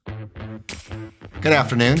Good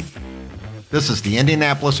afternoon. This is the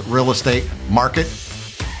Indianapolis Real Estate Market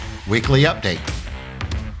Weekly Update.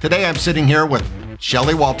 Today I'm sitting here with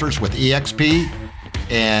Shelley Walters with EXP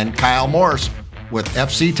and Kyle Morris with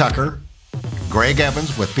FC Tucker, Greg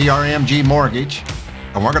Evans with OMG Mortgage,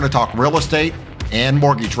 and we're going to talk real estate and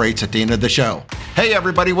mortgage rates at the end of the show. Hey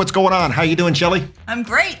everybody, what's going on? How you doing, Shelley? I'm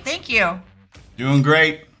great, thank you. Doing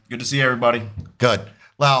great. Good to see everybody. Good.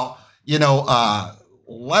 Well,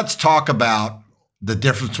 let's talk about the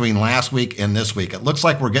difference between last week and this week. It looks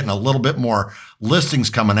like we're getting a little bit more listings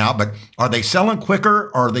coming out, but are they selling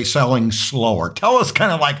quicker or are they selling slower? Tell us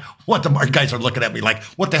kind of like what the market guys are looking at me like,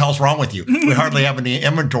 what the hell's wrong with you? We hardly have any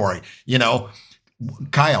inventory,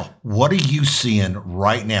 Kyle, what are you seeing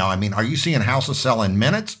right now? I mean, are you seeing houses sell in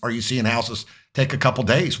minutes? Are you seeing houses take a couple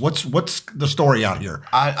days? What's the story out here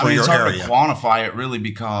for your it's hard area? To quantify it really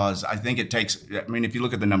because I think it takes, if you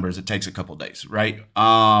look at the numbers, it takes a couple days, right?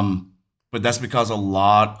 But that's because a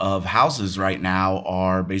lot of houses right now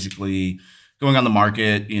are basically going on the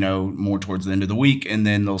market, more towards the end of the week. And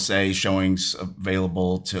then they'll say showings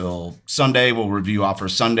available till Sunday. We'll review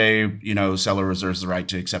offers Sunday. Seller reserves the right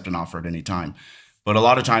to accept an offer at any time. But a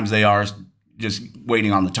lot of times they are just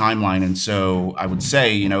waiting on the timeline. And so I would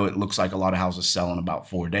say, it looks like a lot of houses sell in about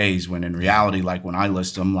 4 days, when in reality, like when I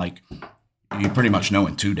list them, like you pretty much know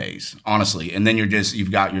in 2 days, honestly. And then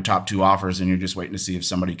you've got your top two offers and you're just waiting to see if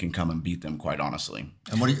somebody can come and beat them, quite honestly.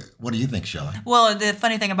 And what do you think, Shelley? Well, the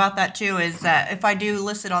funny thing about that too is that if I do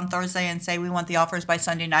list it on Thursday and say we want the offers by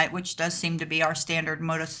Sunday night, which does seem to be our standard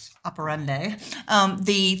modus operandi,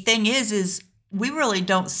 the thing is we really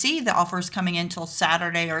don't see the offers coming in till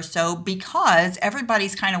Saturday or so because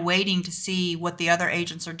everybody's kind of waiting to see what the other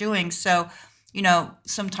agents are doing. So,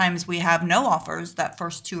 sometimes we have no offers that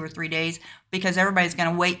first 2 or 3 days because everybody's going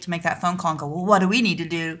to wait to make that phone call and go, well, what do we need to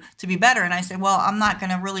do to be better? And I say, well, I'm not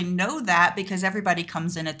going to really know that because everybody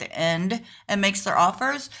comes in at the end and makes their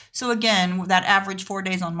offers. So again, that average 4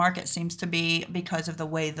 days on market seems to be because of the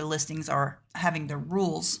way the listings are having their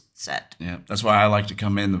rules set. Yeah, that's why I like to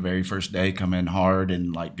come in the very first day, come in hard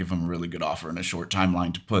and give them a really good offer in a short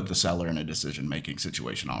timeline to put the seller in a decision-making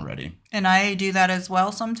situation already. And I do that as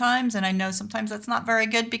well sometimes. And I know sometimes that's not very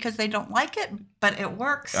good because they don't like it, but it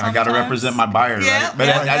works sometimes. I got to represent my buyer, right? But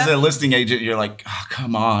as a listing agent, you're like, oh,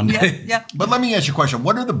 come on. Yeah. But let me ask you a question.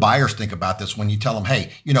 What do the buyers think about this when you tell them,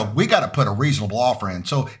 hey, we got to put a reasonable offer in?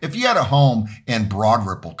 So if you had a home in Broad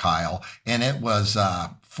Ripple, Kyle, and it was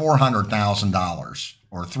 $400,000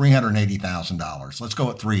 or $380,000, let's go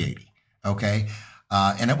at $380,000, okay?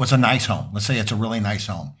 And it was a nice home. Let's say it's a really nice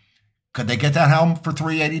home. Could they get that home for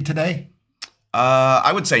 $380,000 today?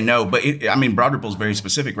 I would say no, but Broad Ripple is very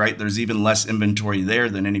specific, right? There's even less inventory there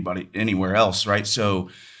than anywhere else, right? So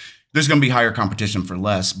there's going to be higher competition for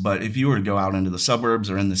less. But if you were to go out into the suburbs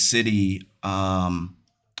or in the city,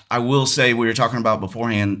 I will say we were talking about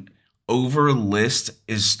beforehand, over list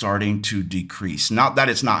is starting to decrease. Not that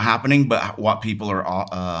it's not happening, but what people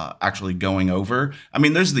are actually going over.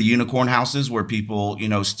 There's the unicorn houses where people,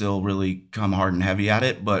 still really come hard and heavy at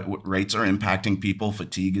it, but rates are impacting people.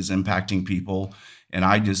 Fatigue is impacting people. And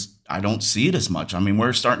I don't see it as much.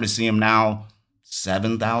 We're starting to see them now,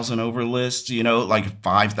 7,000 over list,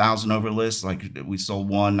 5,000 over list. Like we sold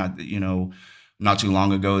one, not too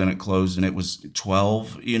long ago, then it closed and it was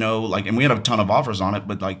 12, and we had a ton of offers on it,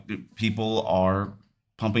 but people are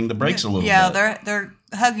pumping the brakes a little bit. Yeah, they're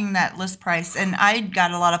hugging that list price. And I got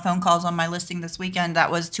a lot of phone calls on my listing this weekend that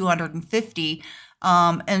was 250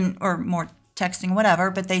 or more texting, whatever,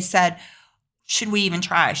 but they said, should we even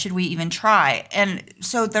try? Should we even try? And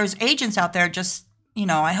so there's agents out there just,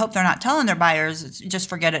 I hope they're not telling their buyers, just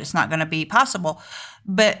forget it, it's not going to be possible.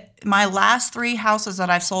 But my last 3 houses that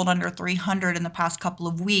I've sold under 300 in the past couple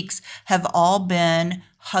of weeks have all been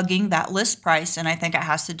hugging that list price. And I think it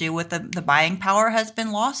has to do with the buying power has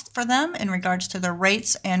been lost for them in regards to their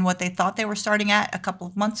rates and what they thought they were starting at a couple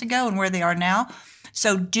of months ago and where they are now.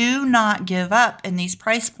 So do not give up in these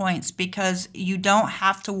price points because you don't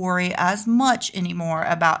have to worry as much anymore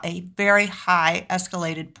about a very high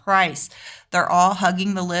escalated price. They're all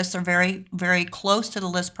hugging the list. They're very, very close to the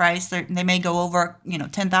list price. They may go over,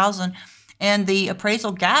 10,000. And the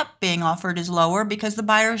appraisal gap being offered is lower because the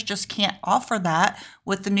buyers just can't offer that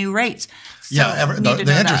with the new rates. So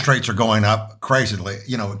the interest rates are going up crazily,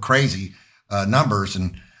 crazy numbers.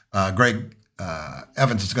 And Greg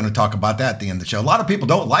Evans is going to talk about that at the end of the show. A lot of people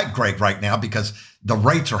don't like Greg right now because the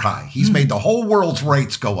rates are high. He's made the whole world's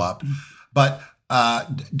rates go up. But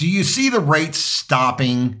do you see the rates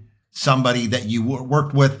stopping somebody that you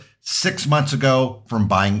worked with 6 months ago from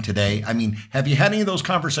buying today? I mean, have you had any of those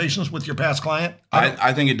conversations with your past client?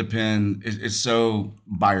 I think it depends. It's so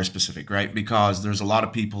buyer specific, right? Because there's a lot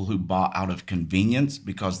of people who bought out of convenience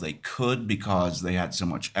because they had so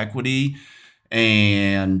much equity,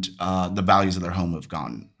 and the values of their home have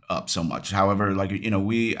gone up so much. However, like,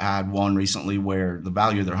 we had one recently where the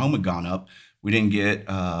value of their home had gone up. We didn't get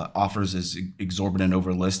offers as exorbitant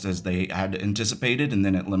over list as they had anticipated, and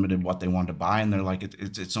then it limited what they wanted to buy. And they're like,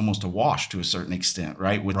 it's almost a wash to a certain extent,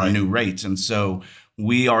 right, with the new rates. And so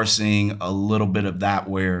we are seeing a little bit of that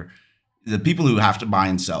where the people who have to buy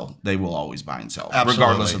and sell, they will always buy and sell,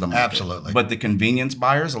 regardless of the market. Absolutely. But the convenience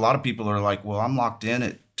buyers, a lot of people are like, well, I'm locked in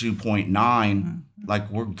at 2.9,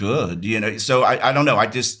 like we're good, So I don't know.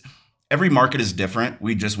 Every market is different.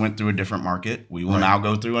 We just went through a different market. We will now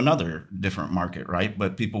go through another different market, right?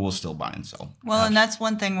 But people will still buy and sell. Well, and that's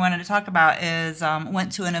one thing I wanted to talk about is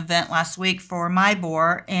went to an event last week for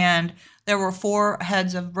MyBor, and there were 4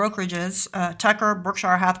 heads of brokerages, Tucker,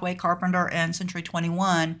 Berkshire Hathaway, Carpenter, and Century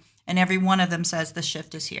 21, and every one of them says the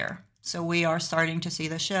shift is here. So we are starting to see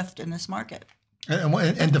the shift in this market.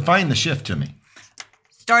 And define the shift to me.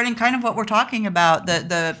 Starting kind of what we're talking about,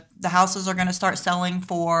 the houses are going to start selling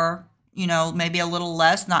for maybe a little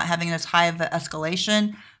less, not having as high of an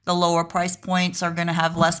escalation. The lower price points are going to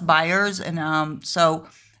have less buyers. And so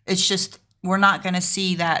it's just, we're not going to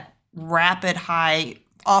see that rapid high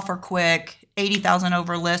offer quick, 80,000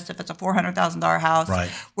 over list if it's a $400,000 house.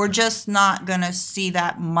 Right. We're just not going to see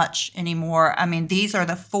that much anymore. I mean, these are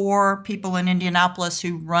the 4 people in Indianapolis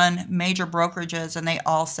who run major brokerages, and they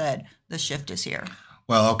all said the shift is here.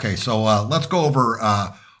 Well, okay. So let's go over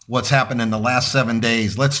what's happened in the last 7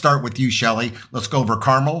 days. Let's start with you, Shelley. Let's go over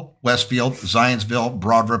Carmel, Westfield, Zionsville,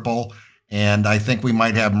 Broad Ripple, and I think we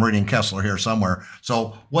might have Meridian Kessler here somewhere.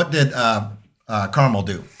 So what did Carmel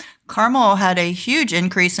do? Carmel had a huge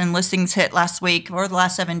increase in listings hit last week or the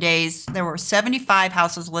last 7 days. There were 75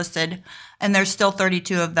 houses listed, and there's still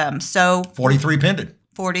 32 of them. So 43 pended.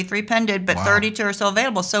 43 pended, but 32 are still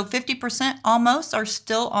available. So 50% almost are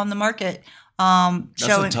still on the market. That's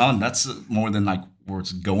a ton. That's more than like where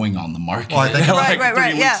it's going on the market. Well, I think like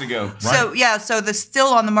right. 3 weeks ago. So the still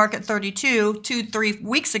on the market 32, 2-3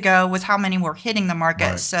 weeks ago was how many were hitting the market.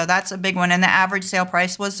 Right. So that's a big one. And the average sale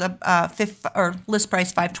price was list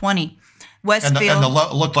price $520. Westfield, and the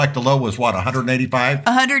low, looked like the low was what, 185?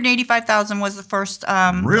 185,000 was the first.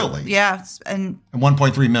 Really? Yeah, and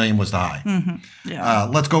 1.3 million was the high. Mm-hmm. Yeah.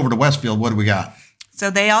 Let's go over to Westfield. What do we got? So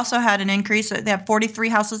they also had an increase. They have 43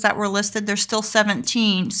 houses that were listed. There's still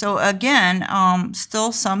 17. So again,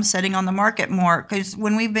 still some sitting on the market more, because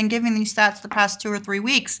when we've been giving these stats the past 2 or 3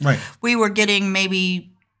 weeks, we were getting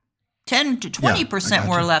maybe 10 to 20%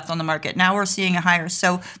 were left on the market. Now we're seeing a higher.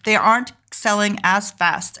 So they aren't selling as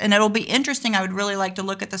fast. And it'll be interesting. I would really like to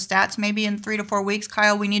look at the stats maybe in 3 to 4 weeks.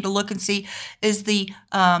 Kyle, we need to look and see, is the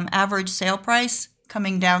average sale price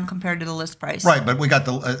coming down compared to the list price? Right, but we got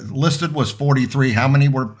the listed was 43. How many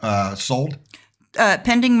were sold?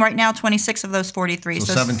 Pending right now, 26 of those 43.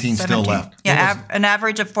 So 17 still left. Yeah, an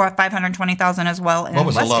average of 520,000 as well in Westfield.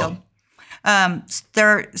 What was the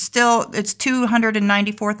low? It's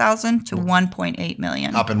 294,000 to 1.8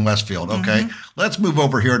 million. Up in Westfield, okay. Let's move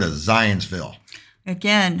over here to Zionsville.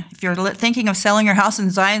 Again, if you're thinking of selling your house in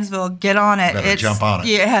Zionsville, get on it. Better jump on it.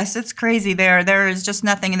 Yes, it's crazy there. There is just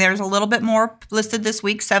nothing. There's a little bit more listed this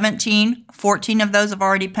week, 17. 14 of those have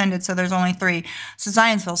already pended, so there's only 3. So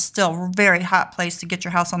Zionsville's still a very hot place to get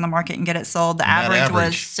your house on the market and get it sold. The average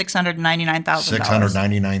was $699,000.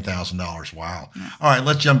 $699,000. Wow. Yeah. All right,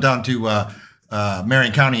 let's jump down to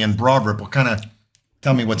Marion County and Broad Ripple. Kind of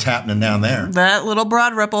tell me what's happening down there. That little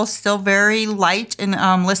Broad Ripple is still very light in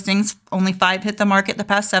listings. Only 5 hit the market the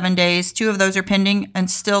past 7 days. 2 of those are pending, and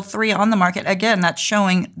still 3 on the market. Again, that's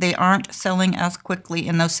showing they aren't selling as quickly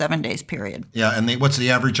in those 7 days period. Yeah, and what's the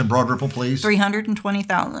average in Broad Ripple, please?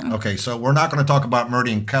 320,000. Okay, so we're not going to talk about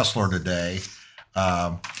Meridian Kessler today.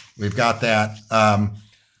 We've got that.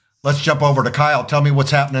 Let's jump over to Kyle. Tell me what's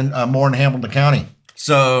happening more in Hamilton County.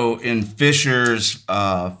 So in Fishers,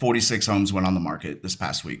 46 homes went on the market this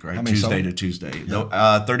past week, right? Tuesday to Tuesday. Yep.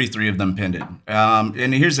 33 of them pended.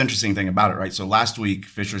 And here's the interesting thing about it, right? So last week,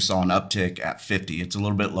 Fishers saw an uptick at 50. It's a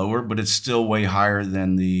little bit lower, but it's still way higher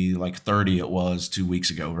than the 30 it was 2 weeks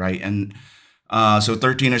ago, right? And so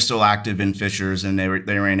 13 are still active in Fishers, and they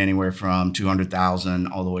ran anywhere from 200,000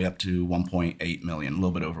 all the way up to 1.8 million, a little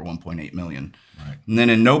bit over 1.8 million. Right. And then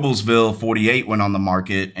in Noblesville, 48 went on the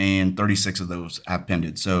market, and 36 of those have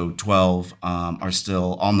pended. So 12 are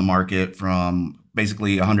still on the market, from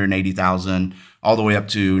basically 180,000 all the way up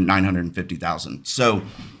to 950,000. So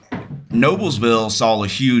Noblesville saw a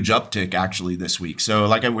huge uptick actually this week. So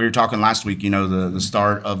like we were talking last week, the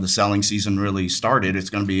start of the selling season really started. It's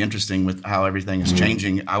going to be interesting with how everything is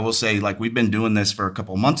changing. I will say, like, we've been doing this for a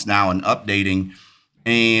couple months now and updating.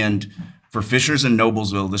 And for Fishers and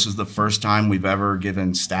Noblesville, this is the first time we've ever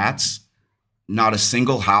given stats. Not a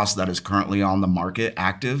single house that is currently on the market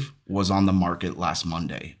active was on the market last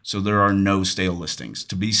Monday. So there are no stale listings.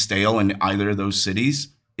 To be stale in either of those cities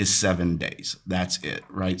is 7 days. That's it,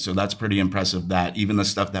 right? So that's pretty impressive that even the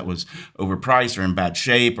stuff that was overpriced or in bad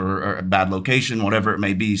shape or a bad location, whatever it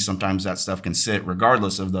may be, sometimes that stuff can sit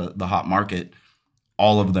regardless of the hot market.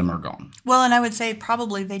 All of them are gone. Well, and I would say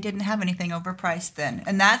probably they didn't have anything overpriced then.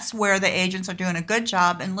 And that's where the agents are doing a good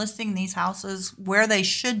job in listing these houses where they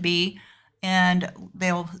should be, and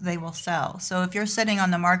they will sell. So if you're sitting on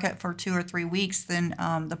the market for 2 or 3 weeks, then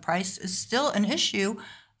the price is still an issue.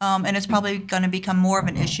 And it's probably going to become more of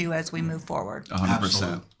an issue as we move forward.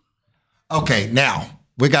 100%. Okay, now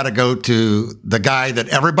we got to go to the guy that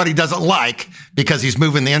everybody doesn't like because he's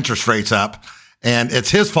moving the interest rates up. And it's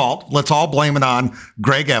his fault. Let's all blame it on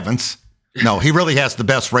Greg Evans. No, he really has the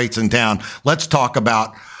best rates in town. Let's talk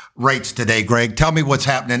about rates today, Greg. Tell me what's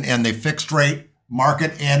happening in the fixed rate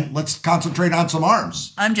market, and let's concentrate on some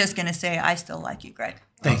ARMs. I'm just going to say I still like you, Greg.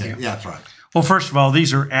 Thank you. Yeah, that's right. Well, first of all,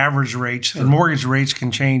 these are average rates, and mortgage rates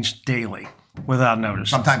can change daily without notice.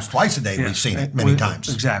 Sometimes twice a day. We've seen it many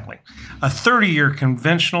times. Exactly. A 30-year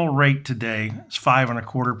conventional rate today is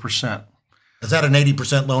 5.25%. Is that an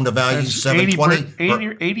 80% loan to value?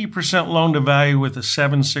 720? 80% loan to value with a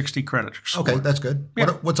 760 credit score. Okay, that's good.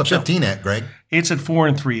 Yeah. What's a 15 at, Greg? It's at 4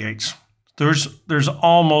 3/8. There's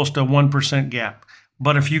almost a 1% gap.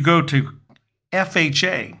 But if you go to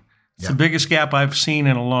FHA, it's the biggest gap I've seen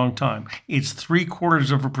in a long time. It's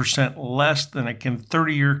 0.75% less than a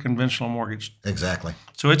 30-year conventional mortgage. Exactly.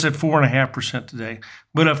 So it's at 4.5% today.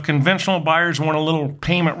 But if conventional buyers want a little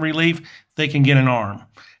payment relief, they can get an ARM.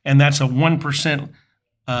 And that's a 1%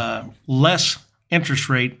 less interest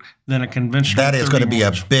rate than a conventional. That is going to be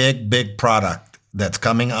mortgage. a big product that's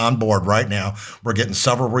coming on board right now. We're getting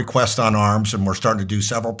several requests on ARMs, and we're starting to do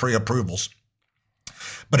several pre-approvals.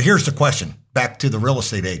 But here's the question, back to the real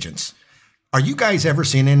estate agents. Are you guys ever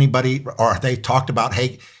seen anybody, or have they talked about,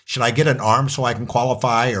 hey, should I get an ARM so I can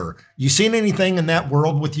qualify? Or you seen anything in that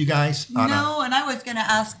world with you guys? No, and I was going to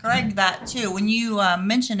ask Greg that too. When you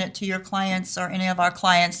mention it to your clients or any of our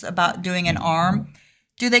clients about doing an ARM,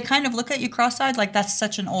 do they kind of look at you cross-eyed like that's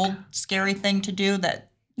such an old, scary thing to do that?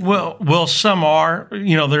 Well, some are.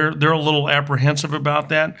 They're a little apprehensive about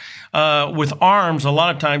that. With ARMs, a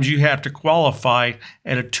lot of times you have to qualify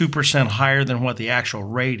at a 2% higher than what the actual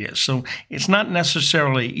rate is. So it's not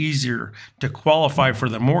necessarily easier to qualify for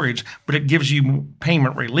the mortgage, but it gives you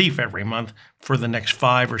payment relief every month for the next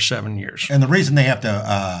 5 or 7 years. And the reason they have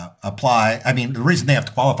to the reason they have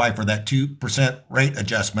to qualify for that 2% rate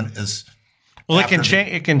adjustment is. Well, it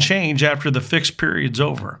can change after the fixed period's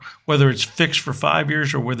over, whether it's fixed for 5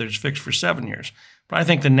 years or whether it's fixed for 7 years. But I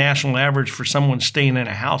think the national average for someone staying in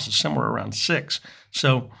a house is somewhere around 6.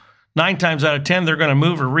 So 9 times out of 10, they're going to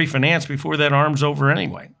move or refinance before that ARM's over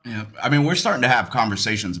anyway. Yeah, I mean, we're starting to have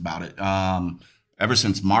conversations about it. Ever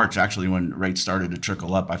since March, actually, when rates started to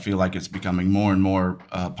trickle up, I feel like it's becoming more and more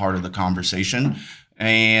part of the conversation.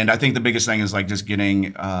 And I think the biggest thing is like just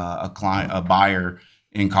getting a buyer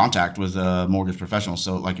in contact with a mortgage professional,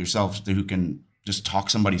 so like yourself, who can just talk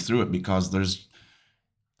somebody through it, because there's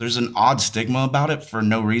an odd stigma about it for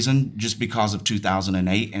no reason, just because of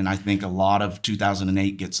 2008. And I think a lot of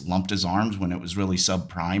 2008 gets lumped as ARMs when it was really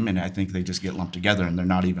subprime, and I think they just get lumped together and they're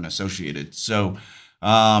not even associated. So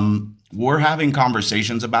we're having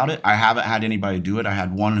conversations about it. I haven't had anybody do it. I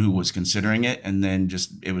had one who was considering it, and then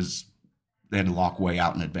they had to lock way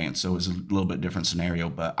out in advance. So it was a little bit different scenario,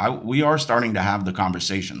 but we are starting to have the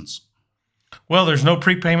conversations. Well, there's no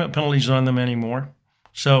prepayment penalties on them anymore.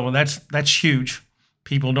 So that's huge.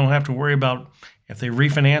 People don't have to worry about if they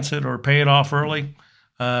refinance it or pay it off early,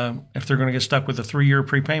 if they're going to get stuck with a 3-year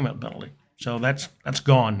prepayment penalty. So that's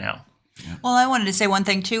gone now. Yeah. Well, I wanted to say one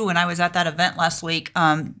thing too. When I was at that event last week,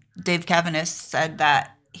 Dave Cavanis said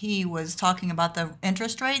that he was talking about the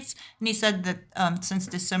interest rates, and he said that since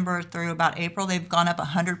December through about April, they've gone up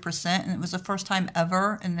 100%, and it was the first time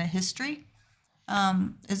ever in the history.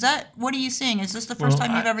 What are you seeing? Is this the first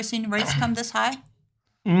time you've ever seen rates come this high?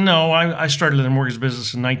 No, I started in the mortgage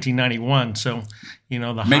business in 1991, so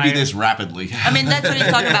maybe this rapidly. I mean, that's what he's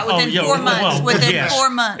talking about. Within 4 months. 4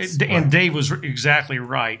 months. And Dave was exactly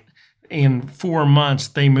right. In 4 months,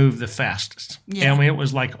 they moved the fastest. Yeah. I mean, it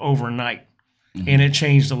was like overnight. Mm-hmm. And it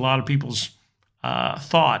changed a lot of people's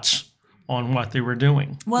thoughts on what they were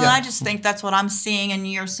doing. Well, Yeah. I just think that's what I'm seeing and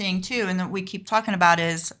you're seeing too, and that we keep talking about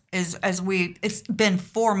is it's been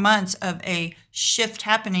 4 months of a shift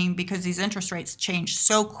happening because these interest rates change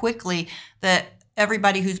so quickly that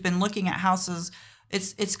everybody who's been looking at houses,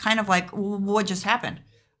 it's kind of like, what just happened?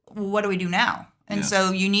 What do we do now? And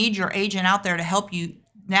so you need your agent out there to help you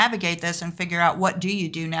navigate this and figure out what do you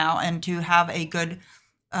do now, and to have a good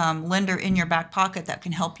lender in your back pocket that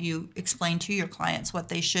can help you explain to your clients what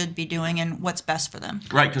they should be doing and what's best for them.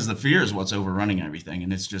 Right, because the fear is what's overrunning everything,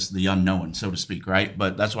 and it's just the unknown, so to speak, right?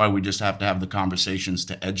 But that's why we just have to have the conversations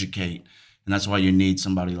to educate, and that's why you need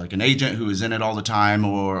somebody like an agent who is in it all the time,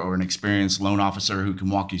 or an experienced loan officer who can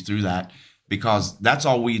walk you through that, because that's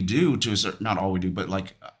all we do to a certain, not all we do, but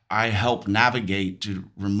like I help navigate to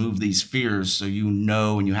remove these fears so you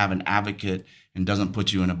know and you have an advocate and doesn't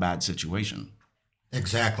put you in a bad situation.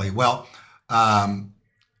 Exactly. Well,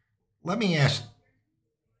 let me ask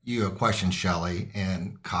you a question, Shelley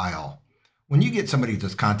and Kyle. When you get somebody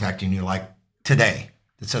that's contacting you like today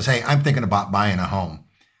that says, hey, I'm thinking about buying a home,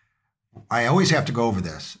 I always have to go over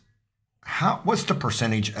this. What's the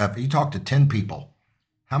percentage of, you talk to 10 people,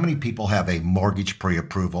 how many people have a mortgage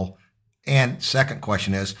pre-approval? And second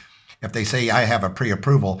question is, if they say I have a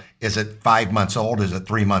pre-approval, is it 5 months old? Is it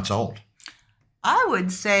 3 months old? I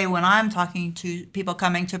would say when I'm talking to people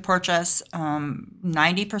coming to purchase,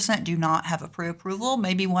 90% do not have a pre-approval.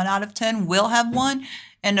 Maybe 1 out of 10 will have one.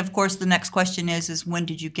 And of course, the next question is when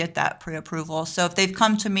did you get that pre-approval? So if they've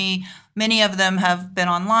come to me, many of them have been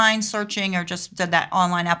online searching or just did that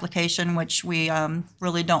online application, which we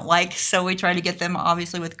really don't like. So we try to get them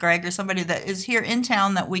obviously with Greg or somebody that is here in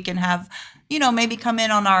town that we can have, maybe come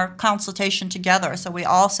in on our consultation together. So we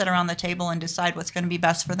all sit around the table and decide what's going to be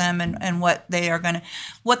best for them, and what they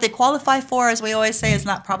qualify for, as we always say, is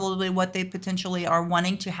not probably what they potentially are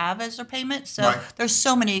wanting to have as their payment. So Right. There's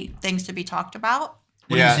so many things to be talked about.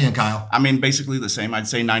 What are you seeing, Kyle? I mean, basically the same. I'd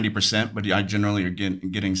say 90%, but I generally are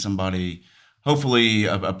getting somebody, hopefully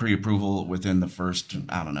a pre-approval within the first,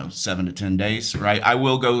 7 to 10 days, right? I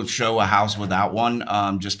will go show a house without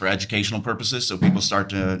one, just for educational purposes, so people start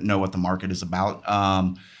to know what the market is about.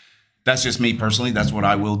 That's just me personally. That's what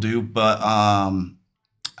I will do. But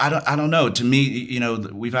I don't know. To me,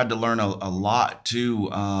 we've had to learn a lot too.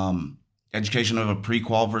 Education of a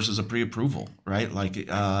pre-qual versus a pre-approval, right? Like,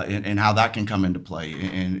 and how that can come into play.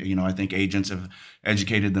 And, I think agents have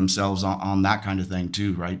educated themselves on that kind of thing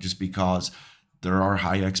too, right? Just because there are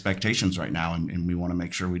high expectations right now, and we want to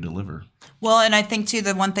make sure we deliver. Well, and I think too,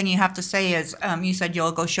 the one thing you have to say is, you said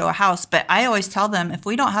you'll go show a house, but I always tell them, if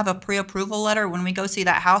we don't have a pre-approval letter when we go see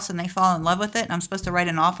that house and they fall in love with it, and I'm supposed to write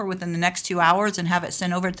an offer within the next 2 hours and have it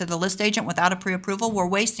sent over to the list agent without a pre-approval, we're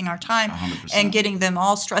wasting our time 100%. and getting them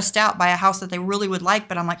all stressed out by a house that they really would like.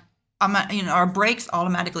 But I'm like, our brakes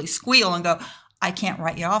automatically squeal and go, I can't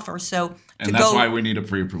write your offer. So And that's why we need a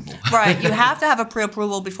pre-approval. Right. You have to have a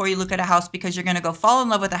pre-approval before you look at a house, because you're going to go fall in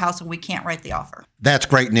love with a house and we can't write the offer. That's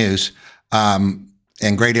great news, and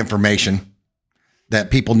great information that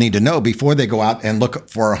people need to know before they go out and look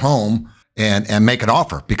for a home and make an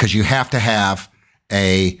offer, because you have to have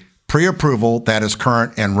a pre-approval that is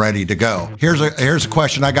current and ready to go. Here's a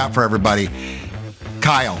question I got for everybody.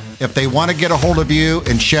 Kyle, if they want to get a hold of you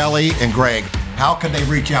and Shelley and Greg, how can they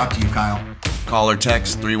reach out to you, Kyle? Call or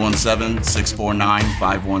text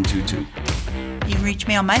 317-649-5122. You can reach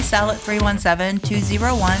me on my cell at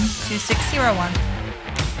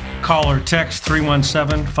 317-201-2601. Call or text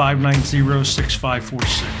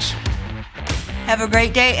 317-590-6546. Have a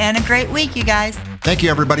great day and a great week, you guys. Thank you,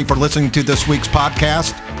 everybody, for listening to this week's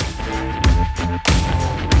podcast.